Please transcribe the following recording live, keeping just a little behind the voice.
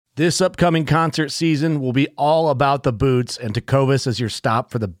This upcoming concert season will be all about the boots, and Tecovas is your stop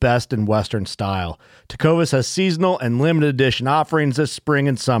for the best in Western style. Tecovas has seasonal and limited edition offerings this spring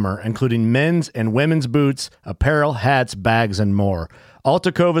and summer, including men's and women's boots, apparel, hats, bags, and more. All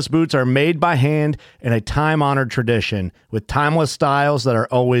Tecovas boots are made by hand in a time-honored tradition with timeless styles that are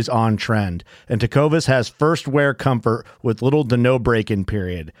always on trend. And Tecovas has first wear comfort with little to no break-in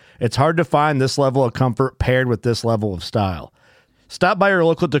period. It's hard to find this level of comfort paired with this level of style. Stop by your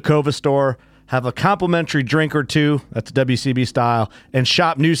local Tecovas store, have a complimentary drink or two, that's WCB style, and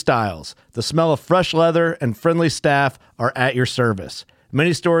shop new styles. The smell of fresh leather and friendly staff are at your service.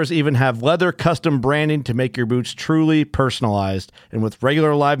 Many stores even have leather custom branding to make your boots truly personalized. And with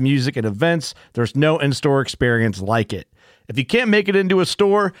regular live music and events, there's no in-store experience like it. If you can't make it into a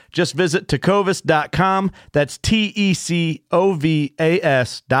store, just visit tecovas.com. That's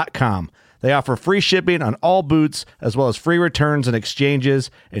TECOVAS.com. They offer free shipping on all boots, as well as free returns and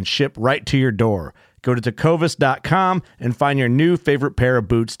exchanges, and ship right to your door. Go to tecovas.com and find your new favorite pair of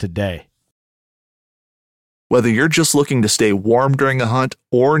boots today. Whether you're just looking to stay warm during a hunt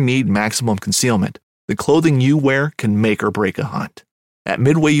or need maximum concealment, the clothing you wear can make or break a hunt. At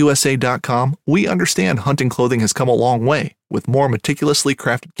MidwayUSA.com, we understand hunting clothing has come a long way, with more meticulously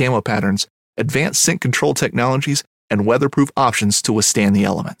crafted camo patterns, advanced scent control technologies, and weatherproof options to withstand the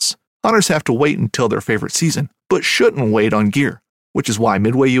elements. Hunters have to wait until their favorite season, but shouldn't wait on gear, which is why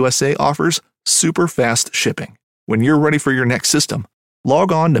Midway USA offers super fast shipping. When you're ready for your next system,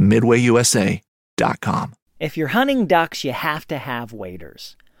 log on to MidwayUSA.com. If you're hunting ducks, you have to have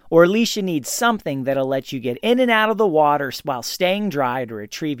waders. Or at least you need something that'll let you get in and out of the water while staying dry to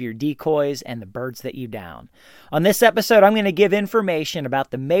retrieve your decoys and the birds that you down. On this episode, I'm going to give information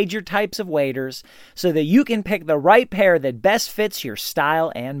about the major types of waders so that you can pick the right pair that best fits your style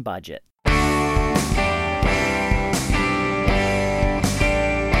and budget.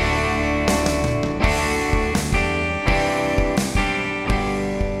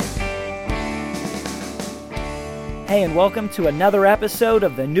 Hey, and welcome to another episode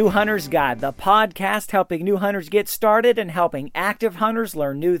of the New Hunter's Guide, the podcast helping new hunters get started and helping active hunters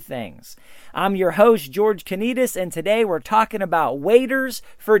learn new things. I'm your host, George Canitas, and today we're talking about waders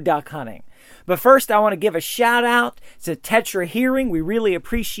for duck hunting. But first, I want to give a shout out to Tetra Hearing. We really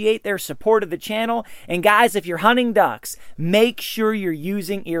appreciate their support of the channel. And guys, if you're hunting ducks, make sure you're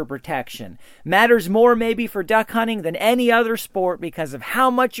using ear protection. Matters more maybe for duck hunting than any other sport because of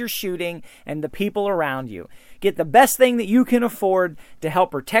how much you're shooting and the people around you. Get the best thing that you can afford to help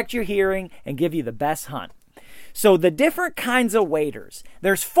protect your hearing and give you the best hunt. So the different kinds of waders.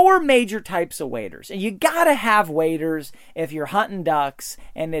 There's 4 major types of waders. And you gotta have waders if you're hunting ducks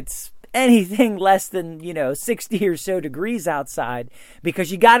and it's anything less than, 60 or so degrees outside because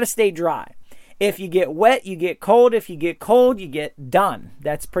you gotta stay dry. If you get wet, you get cold. If you get cold, you get done.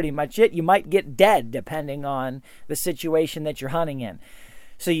 That's pretty much it. You might get dead depending on the situation that you're hunting in.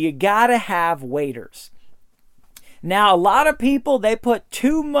 So you gotta have waders. Now, a lot of people, they put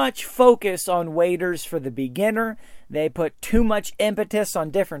too much focus on waders for the beginner. They put too much impetus on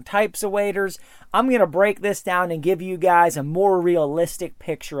different types of waders. I'm going to break this down and give you guys a more realistic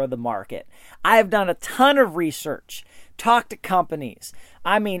picture of the market. I have done a ton of research, talked to companies.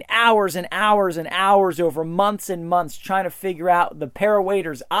 I mean, hours and hours and hours over months and months trying to figure out the pair of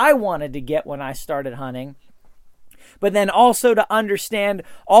waders I wanted to get when I started hunting. But then also to understand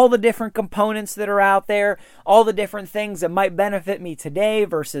all the different components that are out there, all the different things that might benefit me today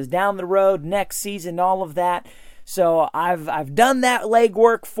versus down the road, next season, all of that. So I've done that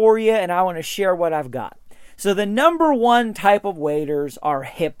legwork for you, and I want to share what I've got. So the number one type of waders are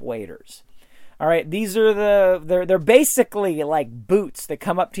hip waders. All right, these are they're basically like boots that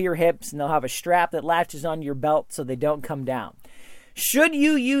come up to your hips, and they'll have a strap that latches on your belt so they don't come down. Should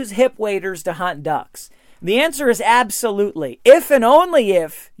you use hip waders to hunt ducks? The answer is absolutely, if and only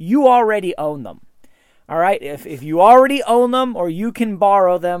if you already own them. All right, if you already own them or you can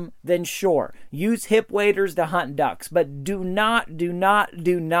borrow them, then sure, use hip waders to hunt ducks. But do not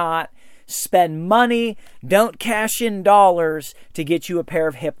spend money, don't cash in dollars to get you a pair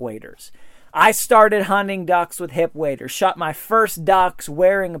of hip waders. I started hunting ducks with hip waders, shot my first ducks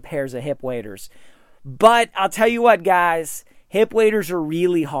wearing pairs of hip waders. But I'll tell you what, guys, hip waders are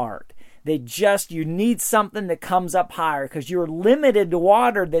really hard. You need something that comes up higher because you're limited to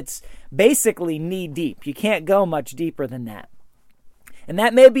water that's basically knee deep. You can't go much deeper than that. And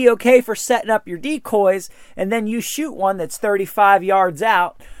that may be okay for setting up your decoys, and then you shoot one that's 35 yards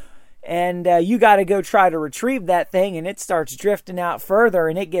out, and you got to go try to retrieve that thing, and it starts drifting out further,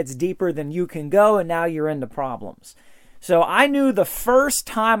 and it gets deeper than you can go, and now you're into problems. So I knew the first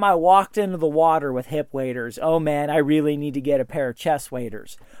time I walked into the water with hip waders, oh man, I really need to get a pair of chest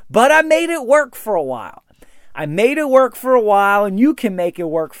waders. But I made it work for a while. And you can make it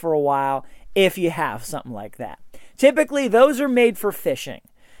work for a while if you have something like that. Typically, those are made for fishing.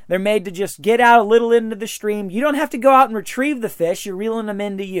 They're made to just get out a little into the stream. You don't have to go out and retrieve the fish. You're reeling them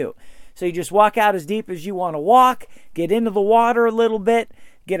into you. So you just walk out as deep as you want to walk, get into the water a little bit,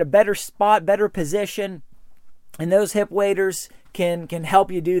 get a better spot, better position. And those hip waders can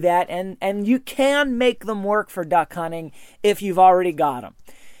help you do that. And you can make them work for duck hunting if you've already got them.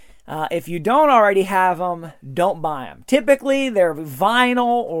 If you don't already have them, don't buy them. Typically, they're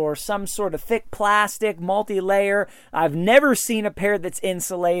vinyl or some sort of thick plastic, multi-layer. I've never seen a pair that's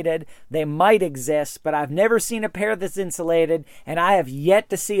insulated. They might exist, but I've never seen a pair that's insulated, and I have yet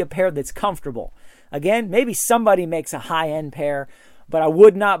to see a pair that's comfortable. Again, maybe somebody makes a high-end pair, but I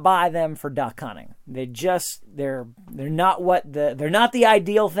would not buy them for duck hunting. They're not the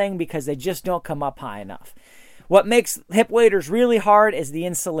ideal thing because they just don't come up high enough. What makes hip waders really hard is the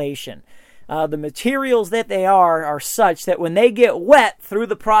insulation. The materials that they are such that when they get wet through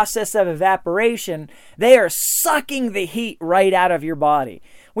the process of evaporation, they are sucking the heat right out of your body.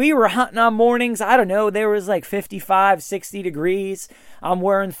 We were hunting on mornings, I don't know, there was like 55, 60 degrees. I'm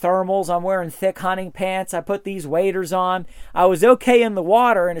wearing thermals, I'm wearing thick hunting pants. I put these waders on. I was okay in the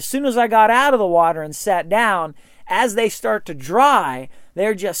water, and as soon as I got out of the water and sat down, as they start to dry,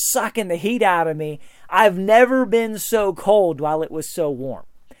 they're just sucking the heat out of me. I've never been so cold while it was so warm.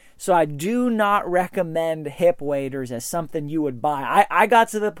 So I do not recommend hip waders as something you would buy. I got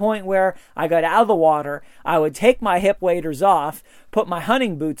to the point where I got out of the water, I would take my hip waders off, put my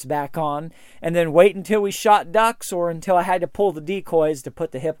hunting boots back on, and then wait until we shot ducks or until I had to pull the decoys to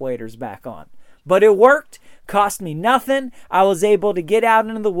put the hip waders back on. But it worked, cost me nothing. I was able to get out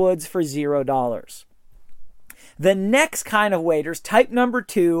into the woods for $0. The next kind of waders, type number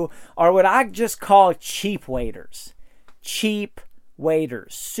 2, are what I just call cheap waders. Cheap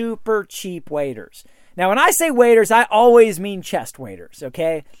waders. Super cheap waders. Now, when I say waders, I always mean chest waders,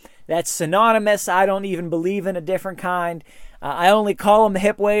 okay? That's synonymous. I don't even believe in a different kind. I only call them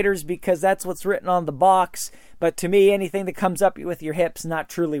hip waders because that's what's written on the box. But to me, anything that comes up with your hips, not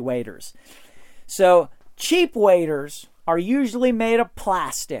truly waders. So, cheap waders are usually made of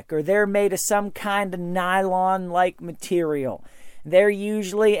plastic, or they're made of some kind of nylon-like material. They're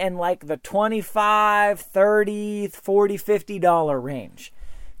usually in like the $25, $30, $40, $50 range.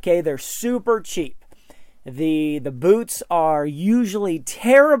 Okay, they're super cheap. The boots are usually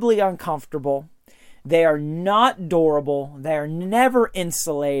terribly uncomfortable. They are not durable. They're never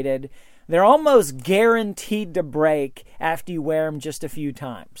insulated. They're almost guaranteed to break after you wear them just a few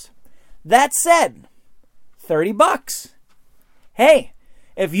times. That said, $30. Hey,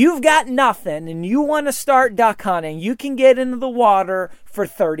 if you've got nothing and you want to start duck hunting, you can get into the water for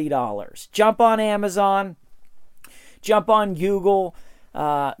 $30. Jump on Amazon, jump on Google.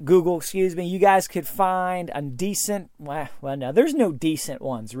 You guys could find a decent, well, no, there's no decent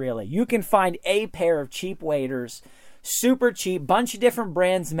ones really. You can find a pair of cheap waders, super cheap, bunch of different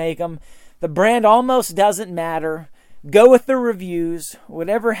brands make them. The brand almost doesn't matter. Go with the reviews,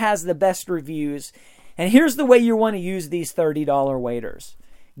 whatever has the best reviews. And here's the way you want to use these $30 waders.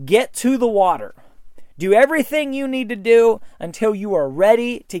 Get to the water. Do everything you need to do until you are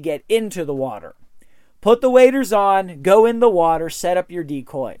ready to get into the water. Put the waders on, go in the water, set up your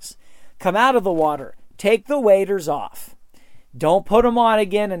decoys. Come out of the water, take the waders off. Don't put them on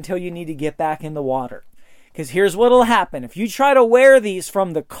again until you need to get back in the water. Because here's what will happen. If you try to wear these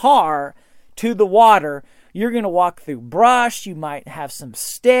from the car to the water, you're going to walk through brush, you might have some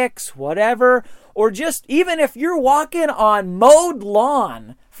sticks, whatever. Or just even if you're walking on mowed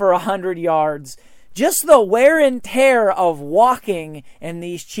lawn for 100 yards, just the wear and tear of walking in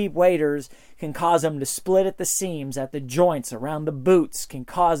these cheap waders can cause them to split at the seams, at the joints, around the boots, can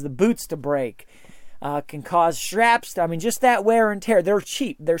cause the boots to break, can cause straps. Just that wear and tear. They're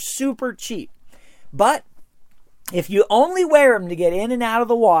cheap. They're super cheap. But if you only wear them to get in and out of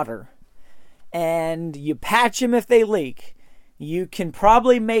the water and you patch them if they leak, you can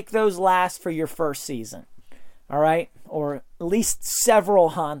probably make those last for your first season. All right? Or at least several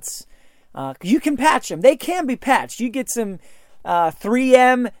hunts. You can patch them. They can be patched. You get some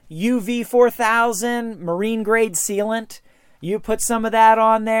 3M UV 4000 marine grade sealant. You put some of that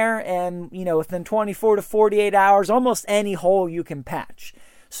on there and, within 24 to 48 hours, almost any hole you can patch.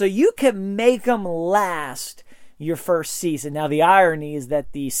 So you can make them last your first season. Now, the irony is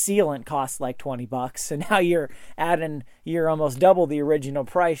that the sealant costs like $20. So now you're almost double the original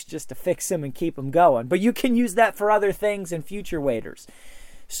price just to fix them and keep them going. But you can use that for other things in future waders.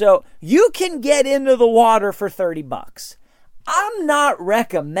 So you can get into the water for $30. I'm not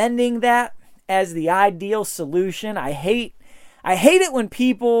recommending that as the ideal solution. I hate I hate it when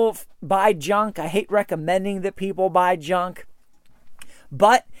people buy junk. I hate recommending that people buy junk.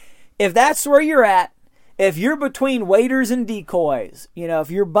 But if that's where you're at, if you're between waders and decoys,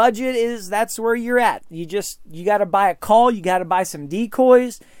 if your budget is, that's where you're at. You got to buy a call. You got to buy some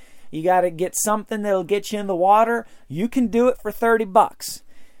decoys. You got to get something that'll get you in the water. You can do it for $30.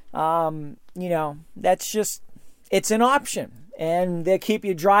 It's an option. And they keep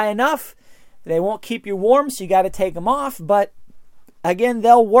you dry enough. They won't keep you warm, so you got to take them off. But again,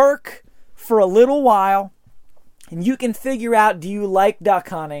 they'll work for a little while. And you can figure out, do you like duck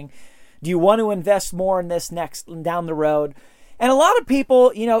hunting? Do you want to invest more in this down the road? And a lot of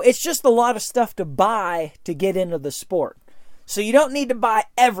people, it's just a lot of stuff to buy to get into the sport. So you don't need to buy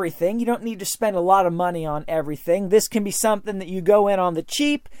everything. You don't need to spend a lot of money on everything. This can be something that you go in on the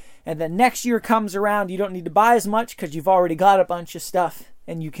cheap, and then next year comes around, you don't need to buy as much because you've already got a bunch of stuff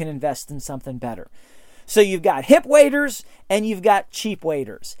and you can invest in something better. So you've got hip waders and you've got cheap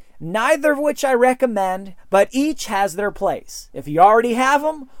waders. Neither of which I recommend, but each has their place. If you already have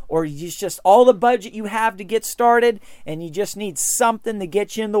them, or it's just all the budget you have to get started, and you just need something to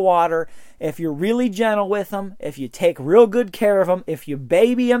get you in the water, if you're really gentle with them, if you take real good care of them, if you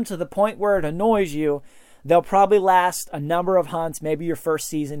baby them to the point where it annoys you, they'll probably last a number of hunts, maybe your first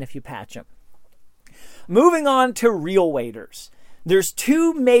season if you patch them. Moving on to reel waders. There's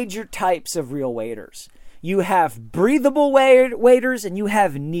two major types of reel waders. You have breathable waders and you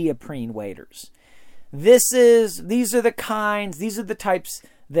have neoprene waders. These are the types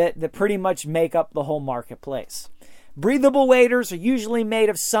that pretty much make up the whole marketplace. Breathable waders are usually made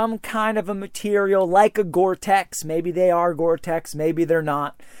of some kind of a material like a Gore-Tex. Maybe they are Gore-Tex, maybe they're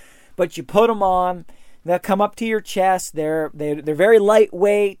not. But you put them on, they'll come up to your chest. They're very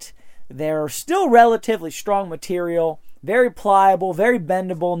lightweight. They're still relatively strong material, very pliable, very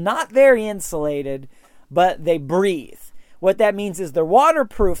bendable, not very insulated, but they breathe. What that means is they're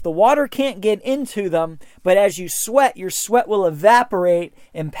waterproof. The water can't get into them, but as you sweat, your sweat will evaporate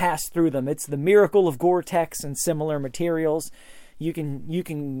and pass through them. It's the miracle of Gore-Tex and similar materials. You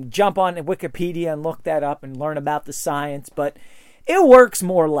can jump on Wikipedia and look that up and learn about the science, but it works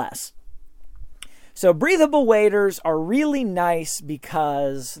more or less. So breathable waders are really nice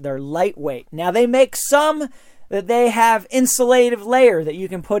because they're lightweight. Now they make some that they have insulative layer that you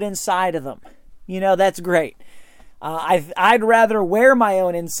can put inside of them. That's great. I'd rather wear my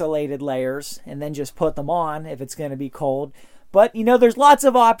own insulated layers and then just put them on if it's going to be cold. But, there's lots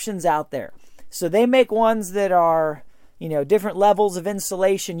of options out there. So they make ones that are, different levels of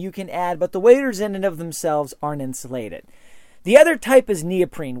insulation you can add, but the waders in and of themselves aren't insulated. The other type is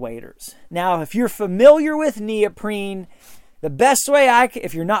neoprene waders. Now, if you're familiar with neoprene,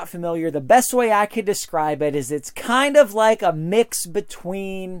 if you're not familiar, the best way I could describe it is it's kind of like a mix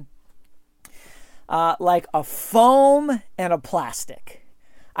between like a foam and a plastic.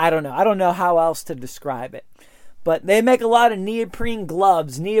 I don't know how else to describe it. But they make a lot of neoprene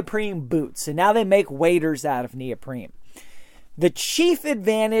gloves, neoprene boots, and now they make waders out of neoprene. The chief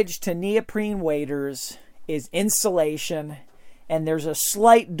advantage to neoprene waders is insulation, and there's a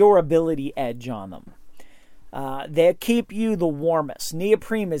slight durability edge on them. They keep you the warmest.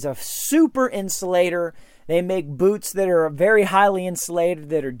 Neoprene is a super insulator. They make boots that are very highly insulated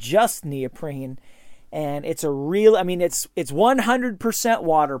that are just neoprene. And it's it's 100%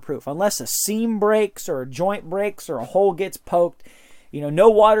 waterproof. Unless a seam breaks or a joint breaks or a hole gets poked, no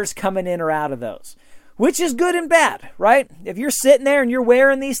water's coming in or out of those. Which is good and bad, right? If you're sitting there and you're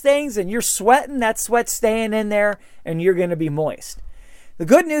wearing these things and you're sweating, that sweat's staying in there and you're going to be moist. The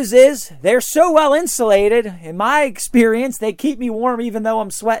good news is they're so well insulated. In my experience, they keep me warm even though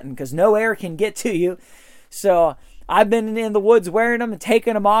I'm sweating because no air can get to you. So I've been in the woods wearing them and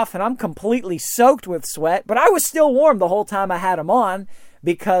taking them off, and I'm completely soaked with sweat, but I was still warm the whole time I had them on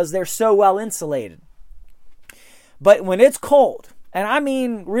because they're so well insulated. But when it's cold, and I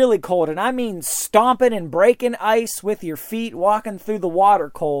mean really cold, and I mean stomping and breaking ice with your feet, walking through the water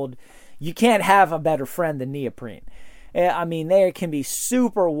cold, you can't have a better friend than neoprene. They can be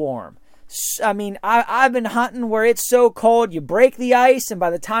super warm. I've been hunting where it's so cold, you break the ice, and by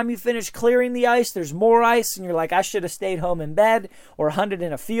the time you finish clearing the ice, there's more ice, and you're like, I should have stayed home in bed or hunted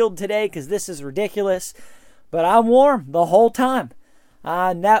in a field today because this is ridiculous. But I'm warm the whole time.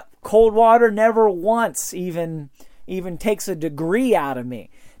 That cold water never once even takes a degree out of me.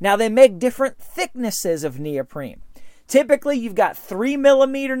 Now, they make different thicknesses of neoprene. Typically, you've got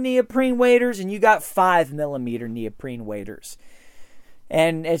 3mm neoprene waders, and you got 5mm neoprene waders.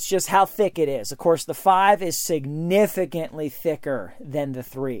 And it's just how thick it is. Of course, the 5 is significantly thicker than the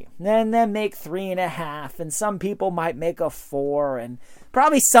 3. Then they make 3.5, and some people might make a 4, and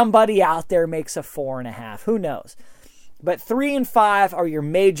probably somebody out there makes a 4.5. Who knows? But 3 and 5 are your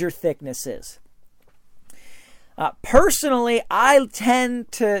major thicknesses. Personally, I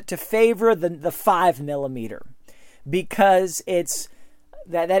tend to favor the 5 millimeter because it's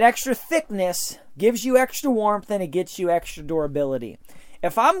that extra thickness gives you extra warmth and it gets you extra durability.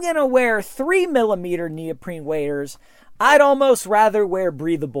 If I'm going to wear 3 millimeter neoprene waders, I'd almost rather wear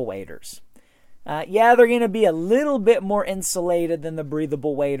breathable waders. Yeah, they're going to be a little bit more insulated than the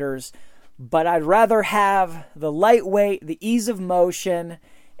breathable waders, but I'd rather have the lightweight, the ease of motion,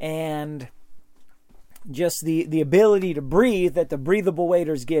 and just the ability to breathe that the breathable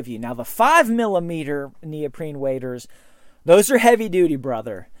waders give you. Now, the 5 millimeter neoprene waders, those are heavy duty,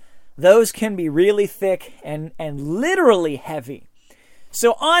 brother. Those can be really thick and literally heavy.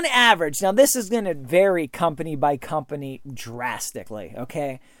 So on average, now this is going to vary company by company drastically,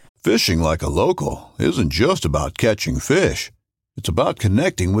 okay? Fishing like a local isn't just about catching fish. It's about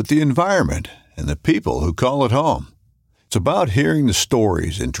connecting with the environment and the people who call it home. It's about hearing the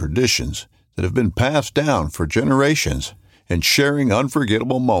stories and traditions that have been passed down for generations and sharing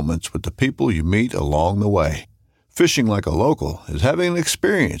unforgettable moments with the people you meet along the way. Fishing like a local is having an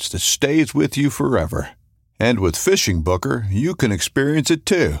experience that stays with you forever. And with Fishing Booker, you can experience it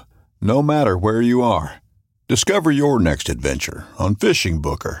too, no matter where you are. Discover your next adventure on Fishing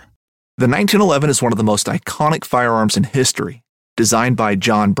Booker. The 1911 is one of the most iconic firearms in history. Designed by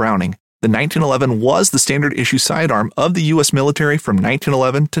John Browning, the 1911 was the standard issue sidearm of the U.S. military from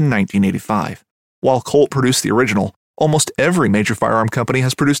 1911 to 1985. While Colt produced the original, almost every major firearm company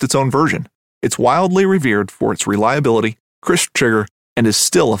has produced its own version. It's wildly revered for its reliability, crisp trigger, and is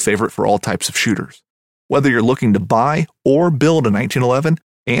still a favorite for all types of shooters. Whether you're looking to buy or build a 1911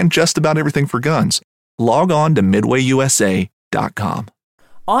 and just about everything for guns, log on to MidwayUSA.com.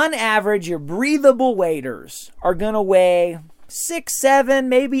 On average, your breathable waders are going to weigh 6, 7,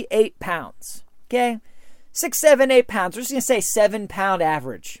 maybe 8 pounds. Okay? 6, 7, 8 pounds. We're just going to say 7-pound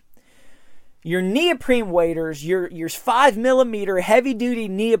average. Your neoprene waders, your 5 millimeter heavy duty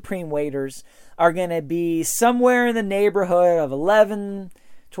neoprene waders are going to be somewhere in the neighborhood of 11,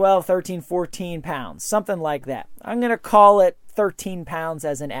 12, 13, 14 pounds, something like that. I'm going to call it 13 pounds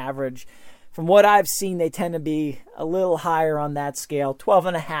as an average. From what I've seen, they tend to be a little higher on that scale, 12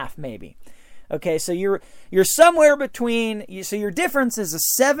 and a half maybe. Okay, so you're somewhere between, so your difference is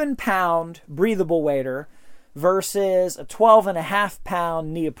a 7-pound breathable wader versus a 12 and a half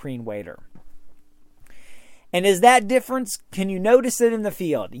pound neoprene wader. And is that difference, can you notice it in the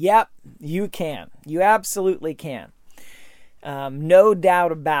field? Yep, you can. You absolutely can. No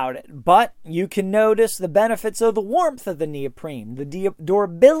doubt about it. But you can notice the benefits of the warmth of the neoprene, the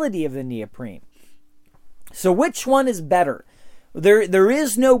durability of the neoprene. So which one is better? There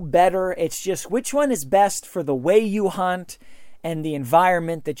is no better. It's just which one is best for the way you hunt and the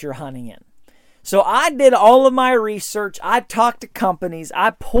environment that you're hunting in. So I did all of my research. I talked to companies.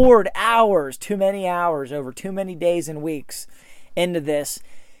 I poured hours, too many hours, over too many days and weeks into this.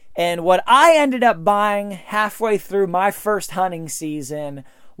 And what I ended up buying halfway through my first hunting season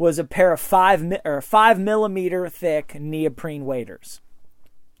was a pair of 5 millimeter thick neoprene waders.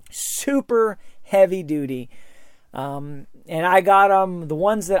 Super heavy duty. And I got them, the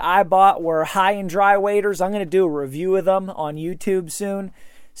ones that I bought were high and dry waders. I'm going to do a review of them on YouTube soon.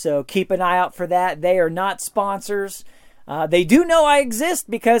 So keep an eye out for that. They are not sponsors. They do know I exist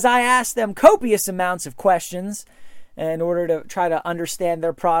because I asked them copious amounts of questions in order to try to understand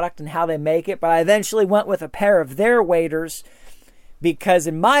their product and how they make it. But I eventually went with a pair of their waders because,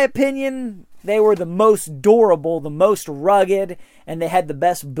 in my opinion, they were the most durable, the most rugged, and they had the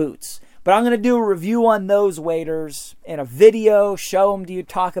best boots. But I'm going to do a review on those waders in a video, show them to you,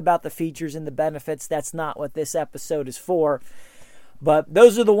 talk about the features and the benefits. That's not what this episode is for. But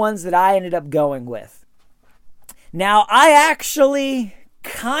those are the ones that I ended up going with. Now, I actually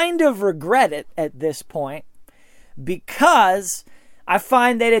kind of regret it at this point because I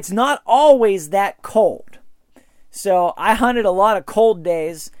find that it's not always that cold. So I hunted a lot of cold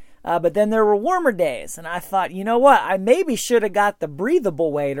days, but then there were warmer days. And I thought, you know what? I maybe should have got the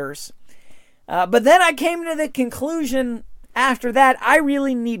breathable waders. But then I came to the conclusion after that, I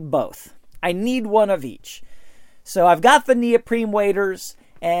really need both. I need one of each. So I've got the neoprene waders,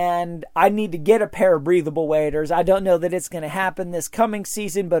 and I need to get a pair of breathable waders. I don't know that it's going to happen this coming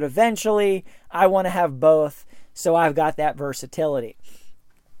season, but eventually I want to have both, so I've got that versatility.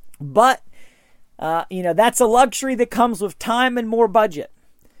 But, that's a luxury that comes with time and more budget.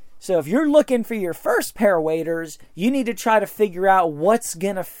 So if you're looking for your first pair of waders, you need to try to figure out what's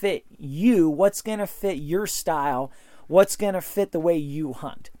going to fit you, what's going to fit your style, what's going to fit the way you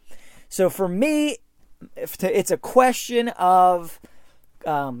hunt. So for me, it's a question of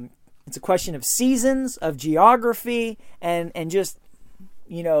It's a question of seasons, of geography, and just,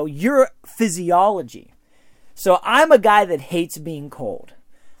 your physiology. So I'm a guy that hates being cold.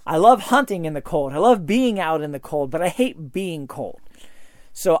 I love hunting in the cold. I love being out in the cold, but I hate being cold.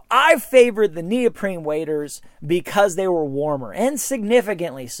 So I favored the neoprene waders because they were warmer, and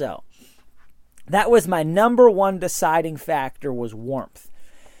significantly so. That was my number one deciding factor, was warmth.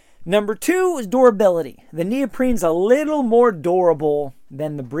 Number two is durability. The neoprene's a little more durable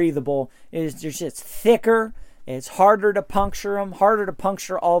than the breathable. It's just thicker. It's harder to puncture them, harder to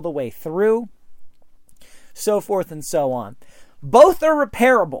puncture all the way through, so forth and so on. Both are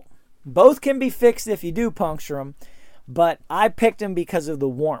repairable. Both can be fixed if you do puncture them, but I picked them because of the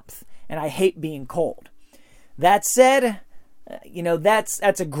warmth, and I hate being cold. That said, that's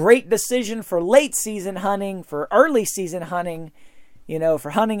a great decision for late season hunting, for early season hunting. For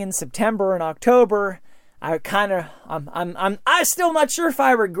hunting in September and October, I'm still not sure if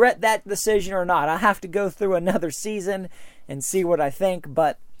I regret that decision or not. I have to go through another season and see what I think,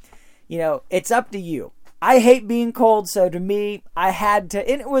 but it's up to you. I hate being cold, so to me, I had to,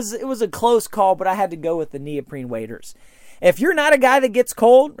 and it was a close call, but I had to go with the neoprene waders. If you're not a guy that gets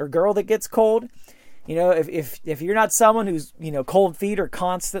cold or girl that gets cold, if you're not someone who's, cold feet are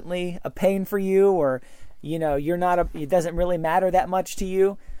constantly a pain for you, or you're not it doesn't really matter that much to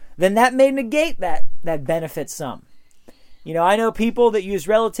you, then that may negate that benefit some. I know people that use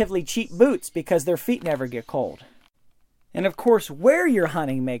relatively cheap boots because their feet never get cold. And of course, where you're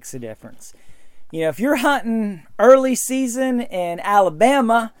hunting makes a difference. If you're hunting early season in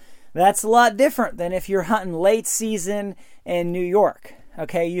Alabama, that's a lot different than if you're hunting late season in New York.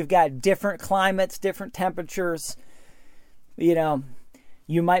 Okay, you've got different climates, different temperatures.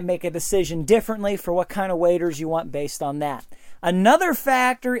 You might make a decision differently for what kind of waders you want based on that. Another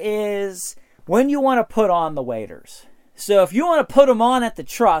factor is when you want to put on the waders. So if you want to put them on at the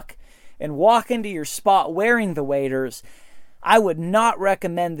truck and walk into your spot wearing the waders, I would not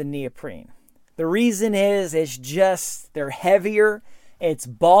recommend the neoprene. The reason is it's just they're heavier, it's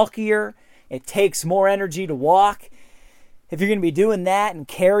bulkier, it takes more energy to walk. If you're going to be doing that and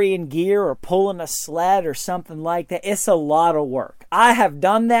carrying gear or pulling a sled or something like that, it's a lot of work. I have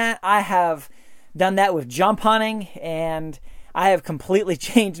done that. I have done that with jump hunting, and I have completely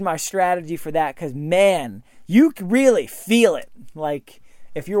changed my strategy for that because, man, you can really feel it. Like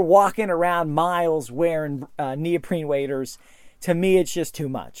if you're walking around miles wearing neoprene waders, to me, it's just too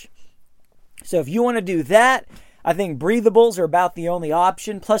much. So if you want to do that, I think breathables are about the only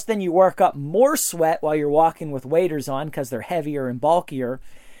option. Plus, then you work up more sweat while you're walking with waders on because they're heavier and bulkier,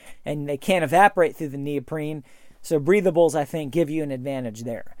 and they can't evaporate through the neoprene. So breathables, I think, give you an advantage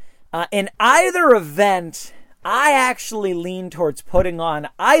there. In either event, I actually lean towards putting on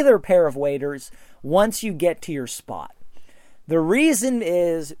either pair of waders once you get to your spot. The reason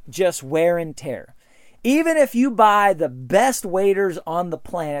is just wear and tear. Even if you buy the best waders on the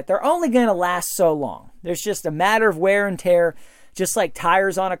planet, they're only going to last so long. There's just a matter of wear and tear, just like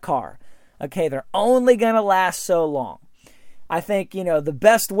tires on a car. Okay, they're only going to last so long. I think, the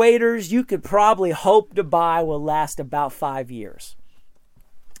best waders you could probably hope to buy will last about 5 years.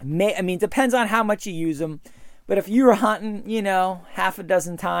 It depends on how much you use them. But if you're hunting, half a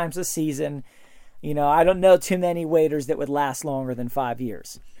dozen times a season, I don't know too many waders that would last longer than 5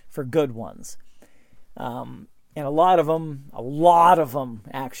 years for good ones. And a lot of them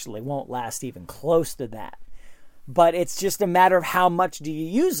actually won't last even close to that. But it's just a matter of how much do you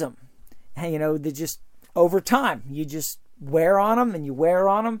use them. They just over time, you just wear on them and you wear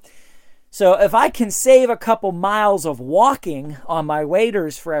on them. So if I can save a couple miles of walking on my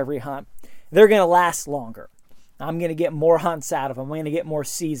waders for every hunt, they're going to last longer. I'm going to get more hunts out of them. I'm going to get more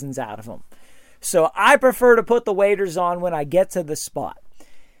seasons out of them. So I prefer to put the waders on when I get to the spot.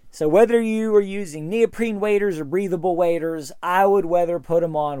 So whether you are using neoprene waders or breathable waders, I would rather put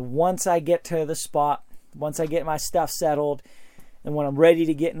them on once I get to the spot, once I get my stuff settled, and when I'm ready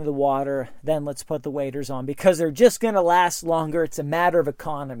to get into the water, then let's put the waders on because they're just going to last longer. It's a matter of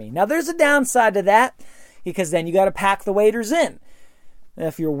economy. Now, there's a downside to that because then you got to pack the waders in.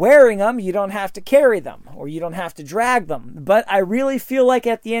 If you're wearing them, you don't have to carry them or you don't have to drag them. But I really feel like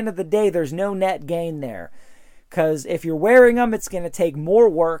at the end of the day, there's no net gain there. Because if you're wearing them, it's going to take more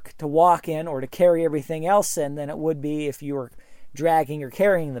work to walk in or to carry everything else in than it would be if you were dragging or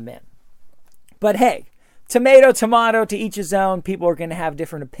carrying them in. But hey, tomato, to each his own. People are going to have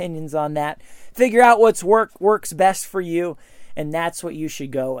different opinions on that. Figure out what's works best for you, and that's what you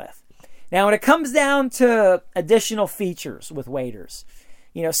should go with. Now, when it comes down to additional features with waders,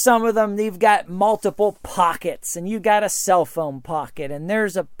 some of them, they've got multiple pockets, and you've got a cell phone pocket, and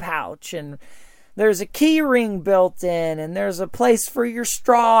there's a pouch, and there's a key ring built in, and there's a place for your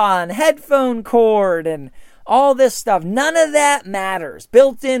straw and headphone cord and all this stuff. None of that matters.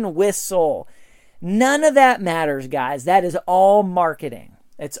 Built-in whistle. None of that matters, guys. That is all marketing.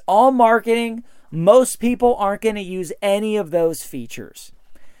 It's all marketing. Most people aren't going to use any of those features.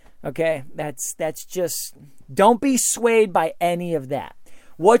 Okay? That's just, don't be swayed by any of that.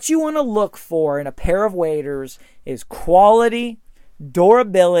 What you want to look for in a pair of waders is quality,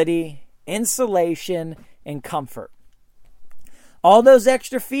 durability, insulation, and comfort. All those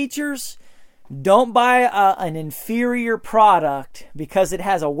extra features, don't buy an inferior product because it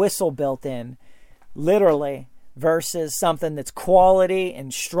has a whistle built in, literally, versus something that's quality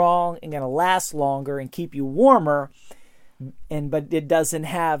and strong and going to last longer and keep you warmer, but it doesn't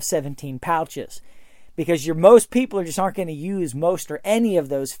have 17 pouches. Because most people just aren't going to use most or any of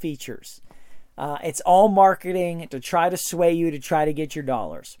those features. It's all marketing to try to sway you to try to get your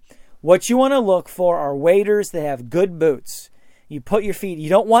dollars. What you want to look for are waders that have good boots. You put your feet, you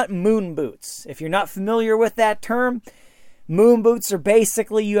don't want moon boots. If you're not familiar with that term, moon boots are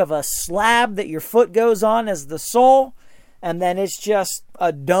basically you have a slab that your foot goes on as the sole, and then it's just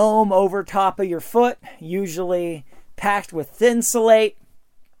a dome over top of your foot, usually packed with Thinsulate,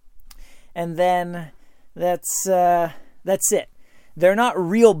 and then that's it. They're not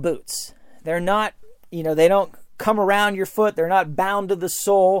real boots. They're not, they don't come around your foot. They're not bound to the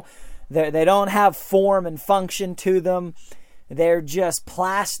sole. They don't have form and function to them. They're just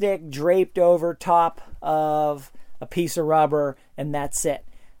plastic draped over top of a piece of rubber, and that's it.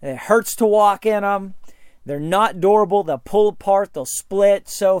 It hurts to walk in them. They're not durable. They'll pull apart. They'll split,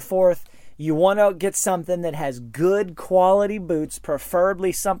 so forth. You want to get something that has good quality boots,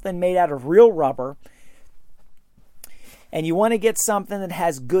 preferably something made out of real rubber. And you want to get something that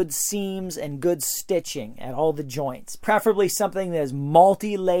has good seams and good stitching at all the joints. Preferably something that has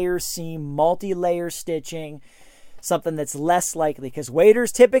multi-layer seam, multi-layer stitching. Something that's less likely, because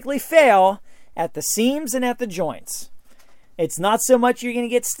waders typically fail at the seams and at the joints. It's not so much you're going to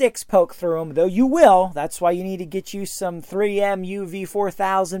get sticks poked through them, though you will. That's why you need to get you some 3M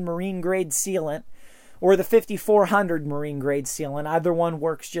UV4000 marine grade sealant or the 5400 marine grade sealant. Either one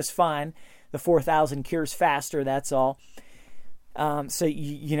works just fine. The 4000 cures faster, that's all. So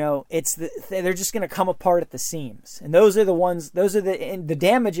they're just going to come apart at the seams, and those are the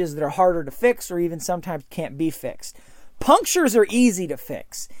damages that are harder to fix, or even sometimes can't be fixed. Punctures are easy to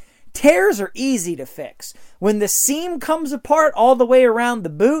fix. Tears are easy to fix. When the seam comes apart all the way around the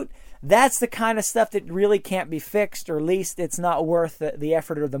boot, that's the kind of stuff that really can't be fixed, or at least it's not worth the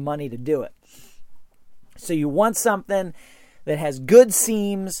effort or the money to do it. So you want something that has good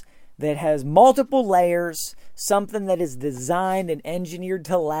seams, that has multiple layers, something that is designed and engineered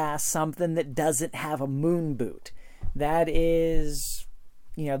to last, something that doesn't have a moon boot. That is,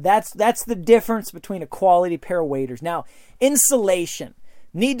 that's the difference between a quality pair of waders. Now, insulation.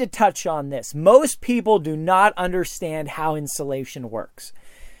 Need to touch on this. Most people do not understand how insulation works.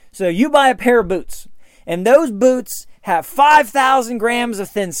 So you buy a pair of boots, and those boots have 5,000 grams of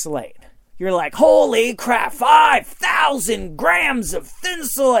Thinsulate. You're like, holy crap, 5,000 grams of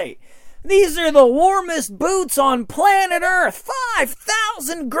Thinsulate. These are the warmest boots on planet Earth.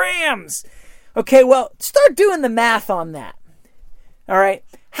 5,000 grams. Okay, well, start doing the math on that. All right.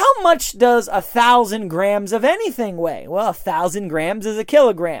 How much does 1,000 grams of anything weigh? Well, 1,000 grams is a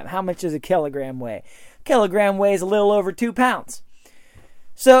kilogram. How much does a kilogram weigh? A kilogram weighs a little over 2 pounds.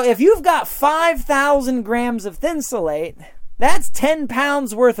 So if you've got 5,000 grams of Thinsulate, that's 10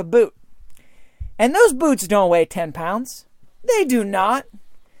 pounds worth of boot. And those boots don't weigh 10 pounds. They do not.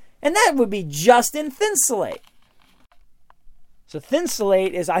 And that would be just in Thinsulate. So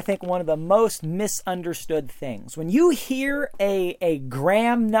Thinsulate is, I think, one of the most misunderstood things. When you hear a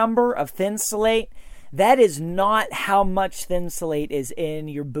gram number of Thinsulate, that is not how much Thinsulate is in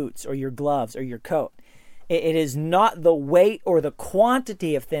your boots or your gloves or your coat. It is not the weight or the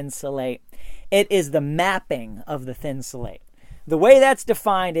quantity of Thinsulate. It is the mapping of the Thinsulate. The way that's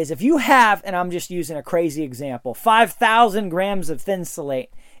defined is if you have, and I'm just using a crazy example, 5,000 grams of Thinsulate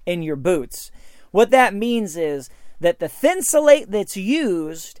in your boots, what that means is that the Thinsulate that's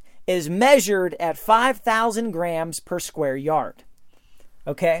used is measured at 5,000 grams per square yard.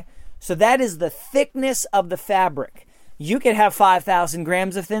 Okay? So that is the thickness of the fabric. You could have 5,000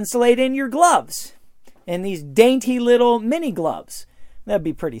 grams of Thinsulate in your gloves, in these dainty little mini gloves. That'd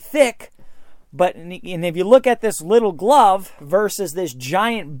be pretty thick. But and if you look at this little glove versus this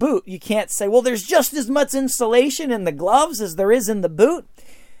giant boot, you can't say, well, there's just as much insulation in the gloves as there is in the boot.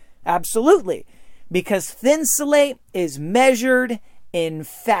 Absolutely. Because Thinsulate is measured in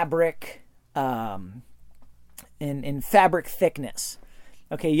fabric, in fabric thickness.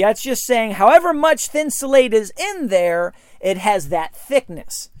 Okay, that's just saying however much Thinsulate is in there, it has that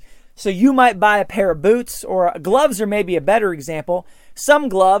thickness. So you might buy a pair of boots, or gloves are maybe a better example. Some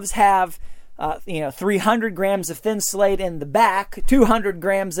gloves have 300 grams of Thinsulate in the back, 200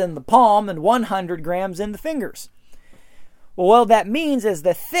 grams in the palm, and 100 grams in the fingers. Well, what that means is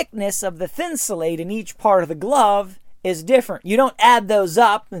the thickness of the Thinsulate in each part of the glove is different. You don't add those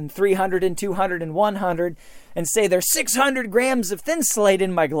up in 300 and 200 and 100 and say there's 600 grams of Thinsulate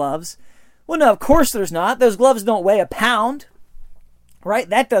in my gloves. Well, no, of course there's not. Those gloves don't weigh a pound, right?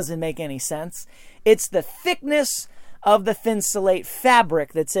 That doesn't make any sense. It's the thickness of the Thinsulate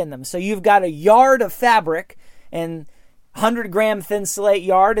fabric that's in them. So you've got a yard of fabric, and 100-gram Thinsulate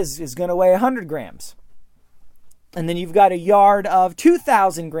yard is going to weigh 100 grams. And then you've got a yard of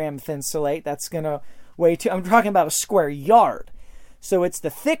 2,000-gram Thinsulate that's going to weigh I'm talking about a square yard. So it's the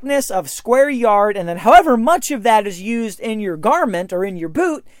thickness of square yard, and then however much of that is used in your garment or in your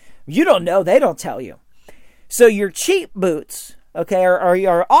boot, you don't know. They don't tell you. So your cheap boots, okay,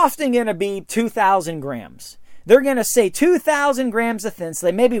 are often going to be 2,000 grams. They're going to say 2,000 grams of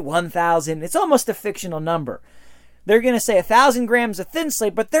Thinsulate, maybe 1,000. It's almost a fictional number. They're going to say 1,000 grams of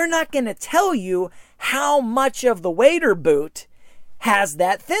Thinsulate, but they're not going to tell you how much of the wader boot has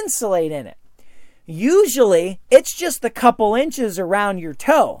that Thinsulate in it. Usually, it's just a couple inches around your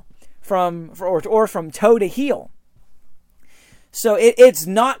toe, from toe to heel. So it's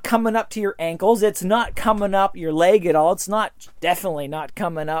not coming up to your ankles. It's not coming up your leg at all. It's definitely not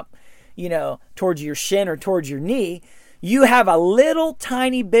coming up, towards your shin or towards your knee. You have a little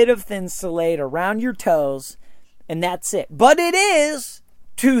tiny bit of Thinsulate around your toes, and that's it. But it is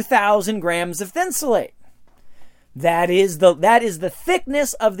 2,000 grams of Thinsulate. That is the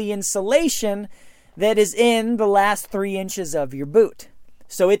thickness of the insulation that is in the last 3 inches of your boot.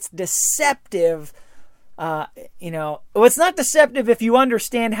 So it's deceptive. It's not deceptive if you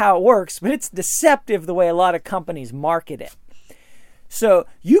understand how it works, but it's deceptive the way a lot of companies market it. So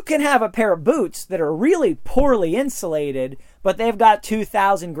you can have a pair of boots that are really poorly insulated, but they've got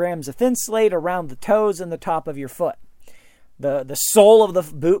 2,000 grams of Thinsulate around the toes and the top of your foot. The sole of the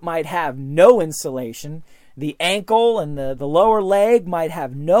boot might have no insulation. The ankle and the lower leg might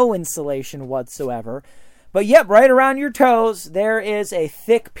have no insulation whatsoever. But yep, right around your toes, there is a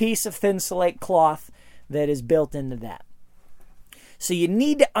thick piece of Thinsulate cloth that is built into that. So you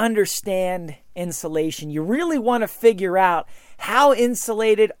need to understand insulation. You really want to figure out how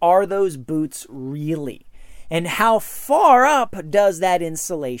insulated are those boots really, and how far up does that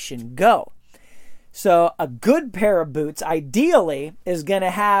insulation go. So a good pair of boots, ideally, is going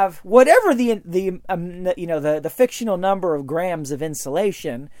to have whatever the fictional number of grams of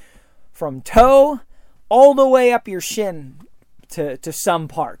insulation from toe all the way up your shin to some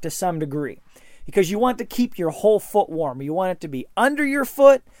degree. Because you want to keep your whole foot warm. You want it to be under your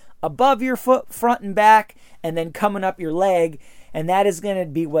foot, above your foot, front and back, and then coming up your leg. And that is going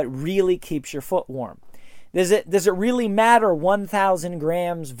to be what really keeps your foot warm. Does it really matter 1,000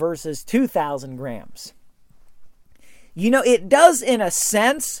 grams versus 2,000 grams? It does in a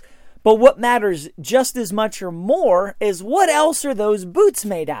sense, but what matters just as much or more is what else are those boots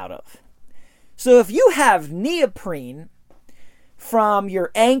made out of? So if you have neoprene from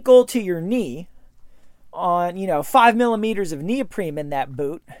your ankle to your knee on, 5 millimeters of neoprene in that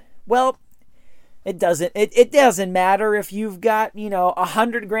boot, well, it doesn't matter if you've got,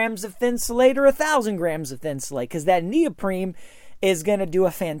 100 grams of Thinsulate or 1,000 grams of Thinsulate, because that neoprene is going to do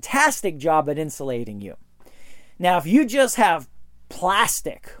a fantastic job at insulating you. Now, if you just have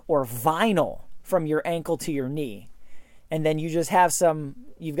plastic or vinyl from your ankle to your knee, and then you just have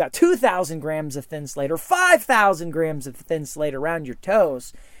you've got 2,000 grams of Thinsulate or 5,000 grams of Thinsulate around your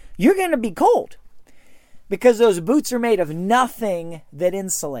toes, you're going to be cold, because those boots are made of nothing that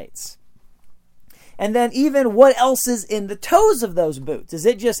insulates. And then even what else is in the toes of those boots? Is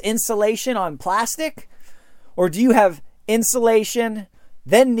it just insulation on plastic? Or do you have insulation,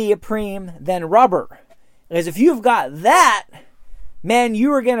 then neoprene, then rubber? Because if you've got that, man,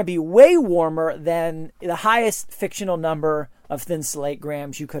 you are going to be way warmer than the highest fictional number of Thinsulate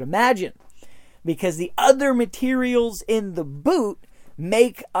grams you could imagine. Because the other materials in the boot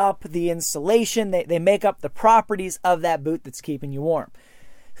make up the insulation. They make up the properties of that boot that's keeping you warm.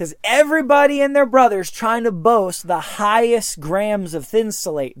 Because everybody and their brother's trying to boast the highest grams of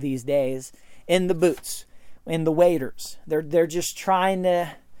Thinsulate these days in the boots, in the waders. They're just trying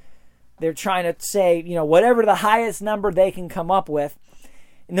to say, whatever the highest number they can come up with,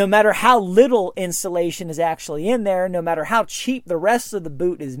 no matter how little insulation is actually in there, no matter how cheap the rest of the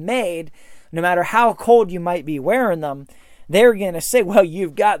boot is made, no matter how cold you might be wearing them, they're going to say, well,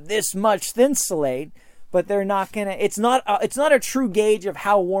 you've got this much Thinsulate, but they're not gonna. It's not a true gauge of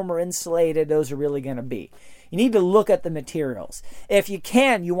how warm or insulated those are really gonna be. You need to look at the materials. If you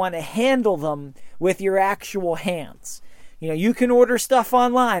can, you want to handle them with your actual hands. You can order stuff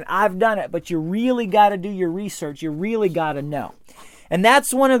online. I've done it, but you really got to do your research. You really got to know. And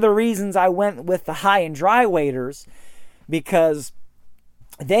that's one of the reasons I went with the high and dry waders, because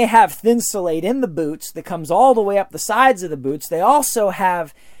they have Thinsulate in the boots that comes all the way up the sides of the boots. They also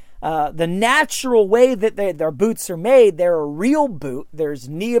have the natural way that their boots are made. They're a real boot. There's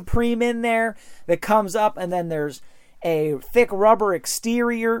neoprene in there that comes up, and then there's a thick rubber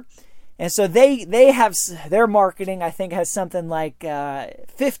exterior. And so they have their marketing, I think, has something like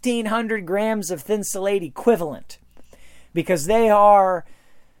 1,500 grams of Thinsulate equivalent, because they are...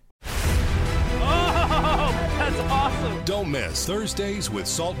 That's awesome. Don't miss Thursdays with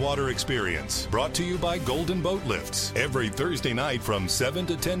Saltwater Experience, brought to you by Golden Boat Lifts, every Thursday night from 7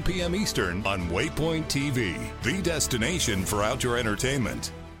 to 10 p.m. Eastern on Waypoint TV, the destination for outdoor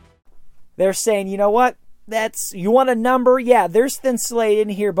entertainment. They're saying, you know what? You want a number? Yeah, there's Thinsulate in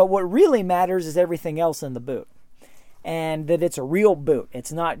here, but what really matters is everything else in the boot. And that it's a real boot.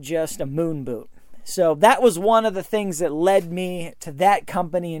 It's not just a moon boot. So that was one of the things that led me to that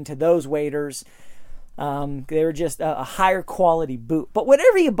company and to those waders. They were just a higher quality boot. But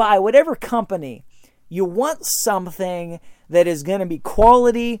whatever you buy, whatever company, you want something that is going to be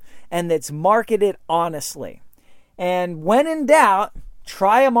quality and that's marketed honestly. And when in doubt,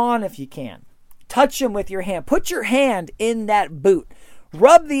 try them on if you can. Touch them with your hand. Put your hand in that boot.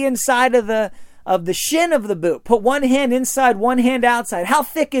 Rub the inside of the shin of the boot. Put one hand inside, one hand outside. How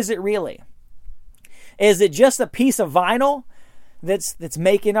thick is it really? Is it just a piece of vinyl that's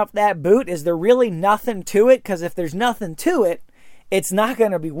making up that boot? Is there really nothing to it? Because if there's nothing to it, it's not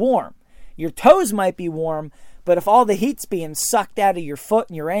going to be warm. Your toes might be warm, but if all the heat's being sucked out of your foot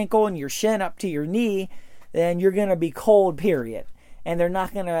and your ankle and your shin up to your knee, then you're going to be cold, period. And they're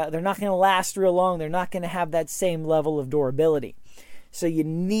not going to last real long. They're not going to have that same level of durability. So you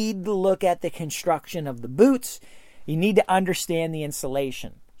need to look at the construction of the boots. You need to understand the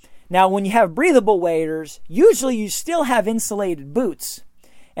insulation. Now, when you have breathable waders, usually you still have insulated boots.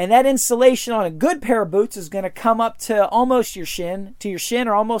 And that insulation on a good pair of boots is going to come up to almost your shin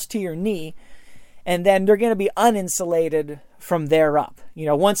or almost to your knee. And then they're going to be uninsulated from there up.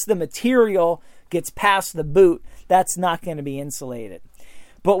 Once the material gets past the boot, that's not going to be insulated.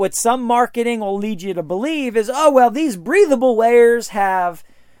 But what some marketing will lead you to believe is, these breathable waders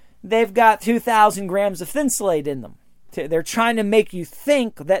they've got 2,000 grams of Thinsulate in them. They're trying to make you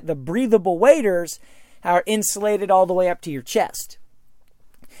think that the breathable waders are insulated all the way up to your chest.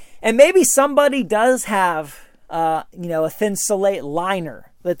 And maybe somebody does have, a Thinsulate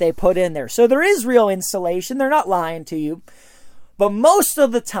liner that they put in there. So there is real insulation. They're not lying to you. But most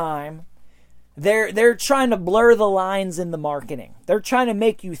of the time, they're trying to blur the lines in the marketing. They're trying to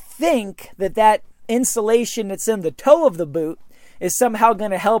make you think that insulation that's in the toe of the boot is somehow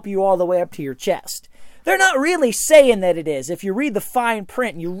going to help you all the way up to your chest. They're not really saying that it is. If you read the fine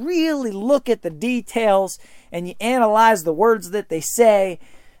print and you really look at the details and you analyze the words that they say,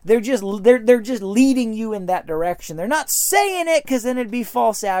 they're just leading you in that direction. They're not saying it because then it'd be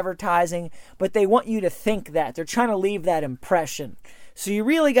false advertising, but they want you to think that. They're trying to leave that impression. So you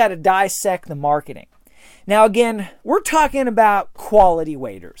really got to dissect the marketing. Now again, we're talking about quality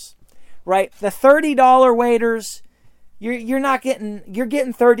waders, right? The $30 waders, you're getting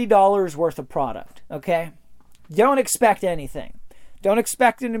 $30 worth of product, okay? Don't expect anything. Don't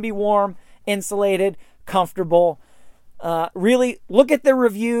expect them to be warm, insulated, comfortable. Really look at the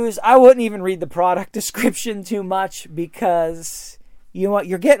reviews. I wouldn't even read the product description too much, because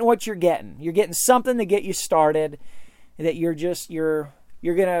you're getting what you're getting. You're getting something to get you started that you're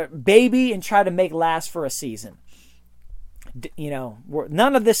gonna baby and try to make last for a season.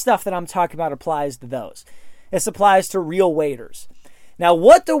 None of this stuff that I'm talking about applies to those. This applies to real waders. Now,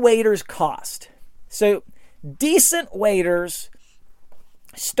 what do waders cost? So, decent waders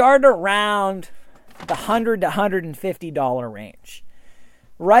start around the $100 to $150 range.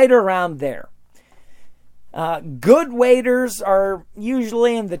 Right around there. Good waders are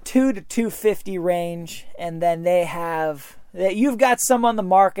usually in the $200 to $250 range, and then you've got some on the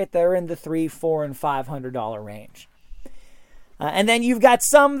market that are in the $300, $400, and $500 range. And then you've got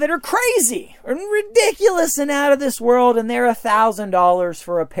some that are crazy and ridiculous and out of this world, and they're $1,000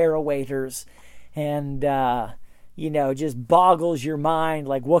 for a pair of waders. And, just boggles your mind.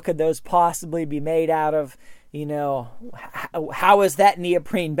 Like, what could those possibly be made out of? How is that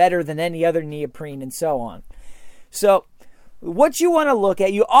neoprene better than any other neoprene, and so on. So what you want to look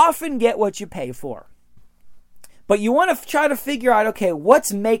at, you often get what you pay for. But you want to try to figure out, okay,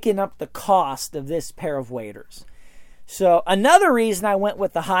 what's making up the cost of this pair of waders? So another reason I went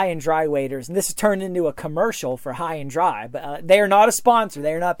with the High and Dry waders, and this has turned into a commercial for High and Dry, but they are not a sponsor.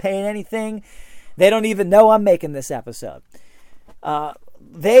 They are not paying anything. They don't even know I'm making this episode.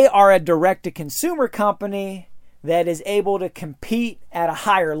 They are a direct-to-consumer company that is able to compete at a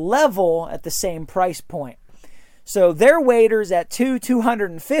higher level at the same price point. So their waders at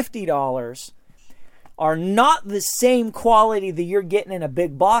 $250 are not the same quality that you're getting in a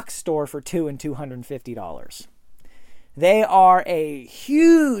big box store for $200 and $250. They are a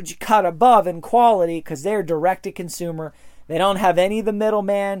huge cut above in quality because they're direct to consumer. They don't have any of the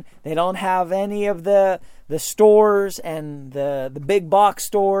middleman. They don't have any of the stores and the big box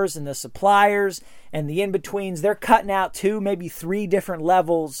stores and the suppliers and the in-betweens. They're cutting out 2, maybe 3 different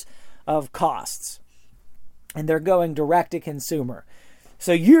levels of costs. And they're going direct to consumer.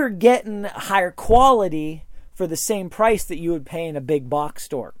 So you're getting higher quality for the same price that you would pay in a big box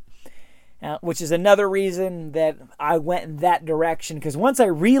store. Which is another reason that I went in that direction. Because once I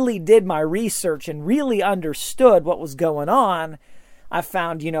really did my research and really understood what was going on, I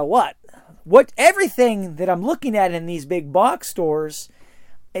found, you know what everything that I'm looking at in these big box stores,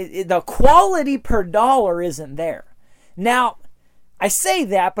 the quality per dollar isn't there. Now, I say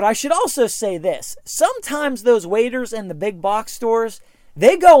that, but I should also say this. Sometimes those waders in the big box stores,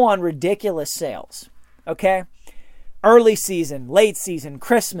 they go on ridiculous sales, okay? Early season, late season,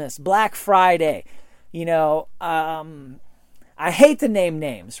 Christmas, Black Friday, I hate to name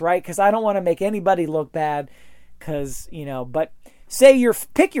names, right? Because I don't want to make anybody look bad because, but say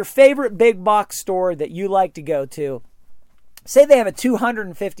pick your favorite big box store that you like to go to. Say they have a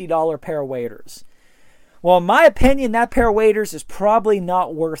 $250 pair of waders. Well, in my opinion, that pair of waders is probably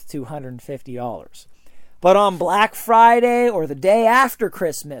not worth $250. But on Black Friday or the day after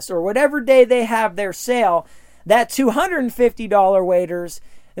Christmas or whatever day they have their sale, that $250 waders,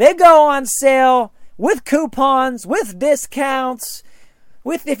 they go on sale with coupons, with discounts,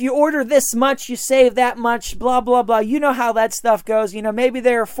 with if you order this much, you save that much, blah, blah, blah. You know how that stuff goes. Maybe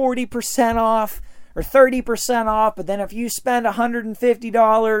they're 40% off or 30% off, but then if you spend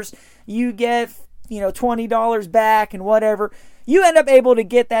 $150, you get $20 back and whatever. You end up able to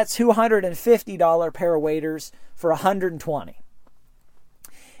get that $250 pair of waders for $120.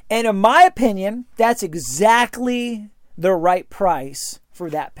 And in my opinion, that's exactly the right price for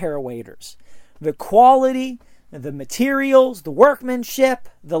that pair of waders. The quality, the materials, the workmanship,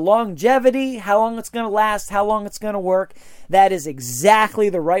 the longevity, how long it's going to last, how long it's going to work, that is exactly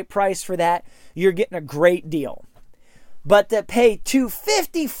the right price for that. You're getting a great deal. But to pay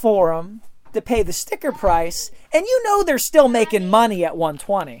 $250 for them, to pay the sticker price, and they're still making money at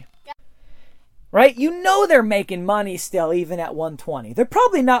 $120. Right? They're making money still even at $120. They're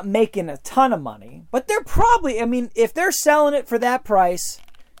probably not making a ton of money, but they're probably, if they're selling it for that price,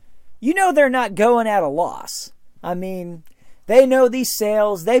 they're not going at a loss. They know these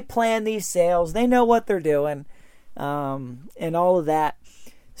sales, they plan these sales, they know what they're doing, and all of that.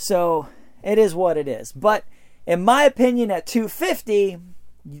 So it is what it is. But in my opinion, at $250,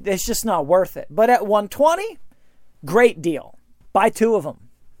 it's just not worth it. But at $120, great deal. Buy 2 of them.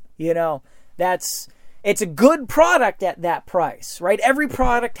 It's a good product at that price, right? Every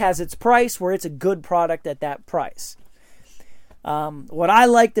product has its price where it's a good product at that price. What I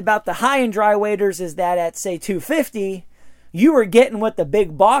liked about the High and Dry waders is that at, say, $250, you were getting what the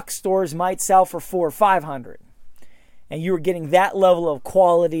big box stores might sell for $400 or $500. And you were getting that level of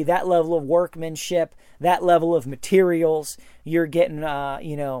quality, that level of workmanship, that level of materials. You're getting,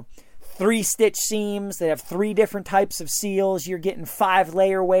 3-stitch seams that have 3 different types of seals. You're getting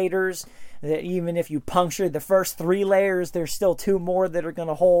 5-layer waders that even if you puncture the first 3 layers, there's still 2 more that are going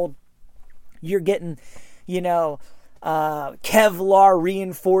to hold. You're getting, Kevlar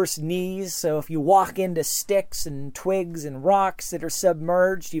reinforced knees. So if you walk into sticks and twigs and rocks that are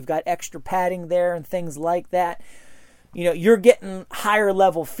submerged, you've got extra padding there and things like that. You're getting higher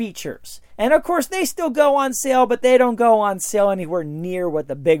level features. And of course, they still go on sale, but they don't go on sale anywhere near what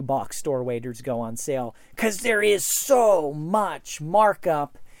the big box store waders go on sale because there is so much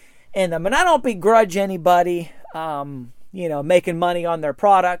markup in them. And I don't begrudge anybody, making money on their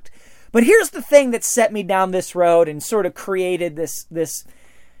product. But here's the thing that set me down this road and sort of created this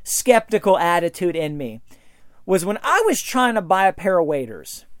skeptical attitude in me was when I was trying to buy a pair of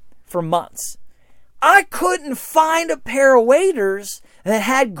waders for months. I couldn't find a pair of waders that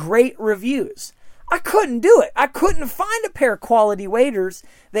had great reviews. I couldn't do it. I couldn't find a pair of quality waders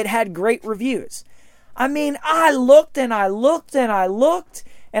that had great reviews. I looked and I looked and I looked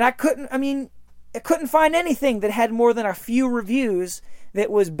and I couldn't find anything that had more than a few reviews that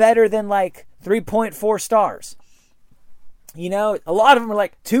was better than like 3.4 stars. A lot of them are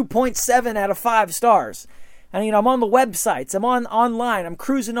like 2.7 out of 5 stars. And, I'm on the websites, I'm online, I'm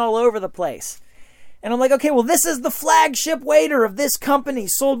cruising all over the place. And I'm like, okay, well, this is the flagship waiter of this company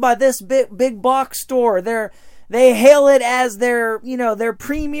sold by this big box store. They hail it as their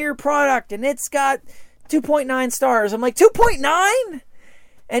premier product, and it's got 2.9 stars. I'm like, 2.9?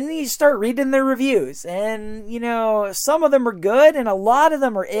 And then you start reading their reviews, and, some of them are good, and a lot of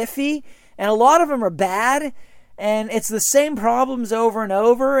them are iffy, and a lot of them are bad, and it's the same problems over and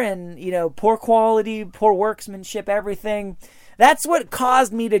over, and, poor quality, poor workmanship, everything. That's what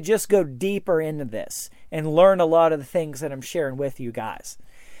caused me to just go deeper into this and learn a lot of the things that I'm sharing with you guys.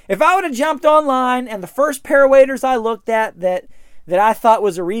 If I would have jumped online and the first pair of waders I looked at that I thought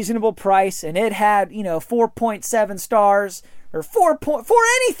was a reasonable price, and it had, 4.7 stars or 4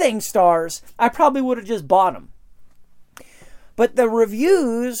 anything stars, I probably would have just bought them. But the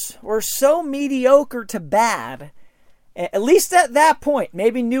reviews were so mediocre to bad, at least at that point.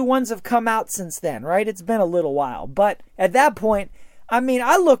 Maybe new ones have come out since then, right? It's been a little while. But at that point,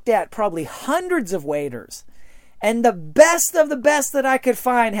 I looked at probably hundreds of waders, and the best of the best that I could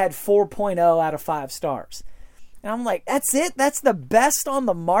find had 4.0 out of 5 stars. And I'm like, that's it? That's the best on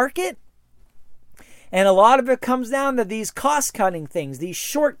the market? And a lot of it comes down to these cost-cutting things, these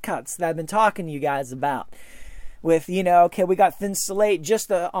shortcuts that I've been talking to you guys about. With, okay, we got thin slate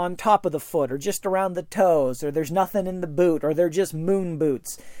just on top of the foot, or just around the toes, or there's nothing in the boot, or they're just moon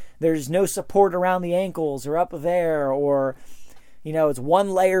boots. There's no support around the ankles or up there, or, it's one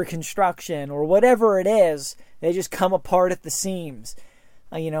layer construction, or whatever it is. They just come apart at the seams,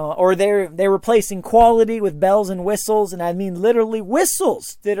 or they're replacing quality with bells and whistles, and I mean literally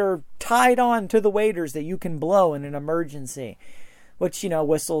whistles that are tied on to the waders that you can blow in an emergency. Which,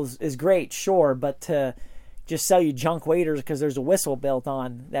 whistles is great, sure, but to just sell you junk waders because there's a whistle built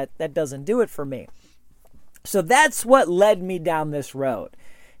on, that doesn't do it for me. So that's what led me down this road.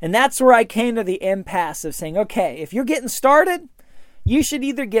 And that's where I came to the impasse of saying, okay, if you're getting started, you should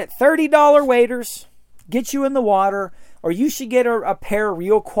either get $30 waders, get you in the water, or you should get a pair of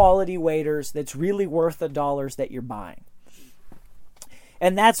real quality waders that's really worth the dollars that you're buying.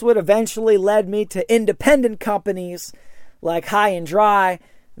 And that's what eventually led me to independent companies like High and Dry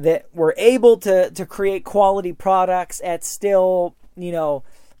that were able to create quality products at still,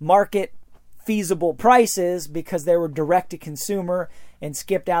 market feasible prices because they were direct to consumer and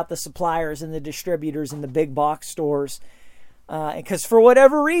skipped out the suppliers and the distributors and the big box stores. Because for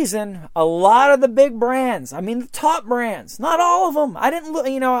whatever reason, a lot of the big brands, the top brands, not all of them. I didn't look,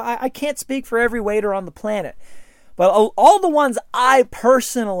 I can't speak for every waiter on the planet, but all the ones I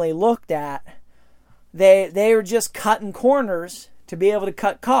personally looked at, they were just cutting corners to be able to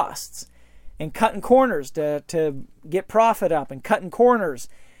cut costs, and cutting corners to get profit up, and cutting corners.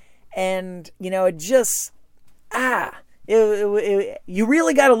 And, it just, you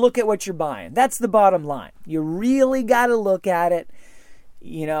really got to look at what you're buying. That's the bottom line. You really got to look at it.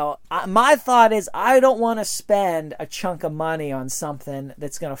 My thought is I don't want to spend a chunk of money on something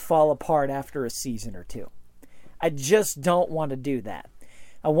that's going to fall apart after a season or two. I just don't want to do that.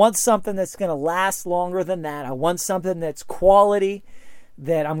 I want something that's going to last longer than that. I want something that's quality,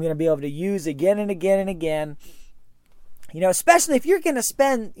 that I'm going to be able to use again and again and again. Especially if you're going to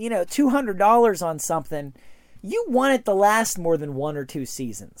spend, $200 on something, you want it to last more than 1 or 2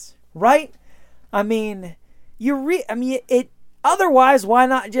 seasons, right? Otherwise, why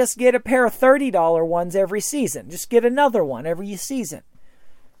not just get a pair of $30 ones every season? Just get another one every season.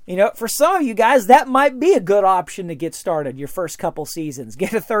 For some of you guys, that might be a good option to get started your first couple seasons.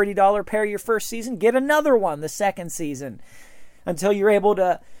 Get a $30 pair your first season, get another one the second season until you're able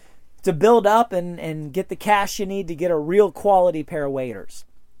to build up and get the cash you need to get a real quality pair of waders.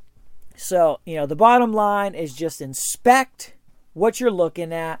 So, the bottom line is just inspect what you're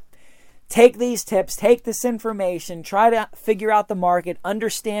looking at. Take these tips, take this information, try to figure out the market,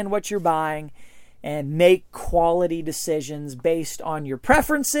 understand what you're buying, and make quality decisions based on your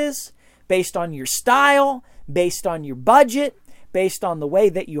preferences, based on your style, based on your budget, based on the way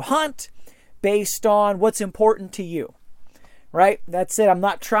that you hunt, based on what's important to you. Right? That's it. I'm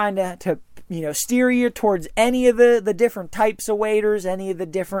not trying to steer you towards any of the different types of waders, any of the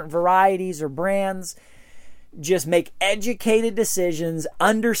different varieties or brands. Just make educated decisions,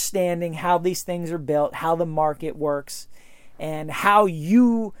 understanding how these things are built, how the market works, and how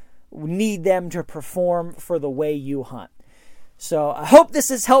you need them to perform for the way you hunt. So I hope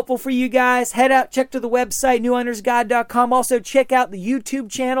this is helpful for you guys. Head out, check to the website, newhuntersguide.com. Also check out the YouTube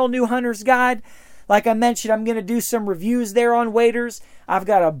channel, New Hunters Guide. Like I mentioned, I'm going to do some reviews there on waders. I've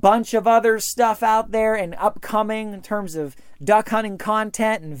got a bunch of other stuff out there and upcoming in terms of duck hunting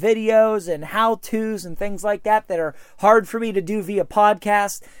content and videos and how-tos and things like that are hard for me to do via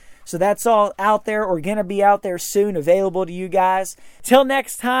podcast. So that's all out there or going to be out there soon, available to you guys. Till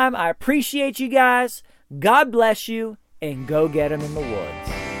next time, I appreciate you guys. God bless you, and go get them in the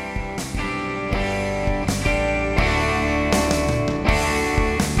woods.